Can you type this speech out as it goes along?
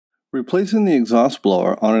Replacing the exhaust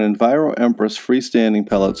blower on an Enviro Empress Freestanding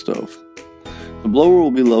pellet stove. The blower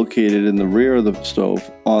will be located in the rear of the stove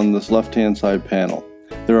on this left-hand side panel.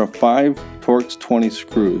 There are 5 Torx 20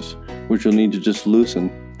 screws, which you'll need to just loosen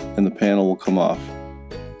and the panel will come off.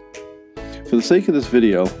 For the sake of this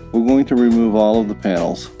video, we're going to remove all of the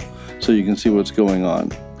panels so you can see what's going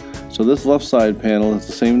on. So this left side panel is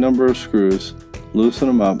the same number of screws, loosen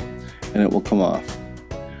them up, and it will come off.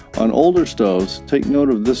 On older stoves, take note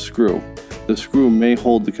of this screw. The screw may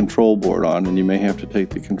hold the control board on and you may have to take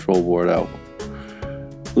the control board out.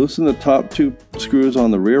 Loosen the top 2 screws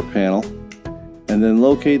on the rear panel and then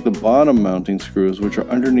locate the bottom mounting screws, which are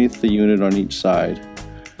underneath the unit on each side.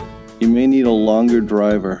 You may need a longer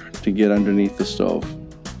driver to get underneath the stove.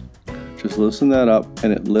 Just loosen that up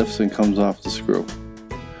and it lifts and comes off the screw.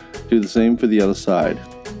 Do the same for the other side.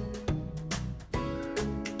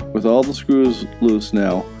 With all the screws loose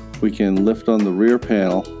now, we can lift on the rear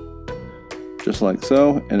panel just like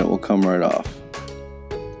so, and it will come right off.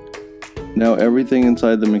 Now everything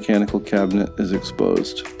inside the mechanical cabinet is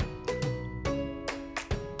exposed.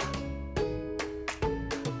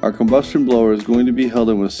 Our combustion blower is going to be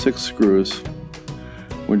held in with 6 screws.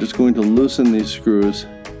 We're just going to loosen these screws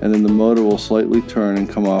and then the motor will slightly turn and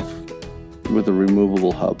come off with a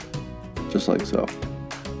removable hub, just like so.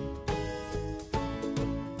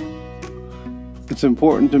 It's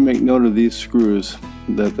important to make note of these screws,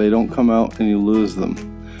 that they don't come out and you lose them.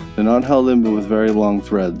 They're not held in with very long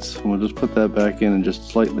threads. We'll just put that back in and just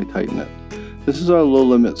slightly tighten it. This is our low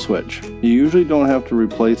limit switch. You usually don't have to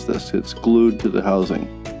replace this, it's glued to the housing.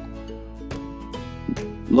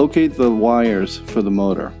 Locate the wires for the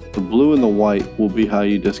motor. The blue and the white will be how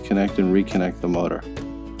you disconnect and reconnect the motor.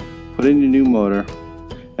 Put in your new motor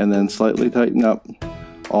and then slightly tighten up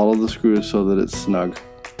all of the screws so that it's snug.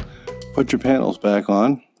 Put your panels back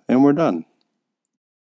on and we're done.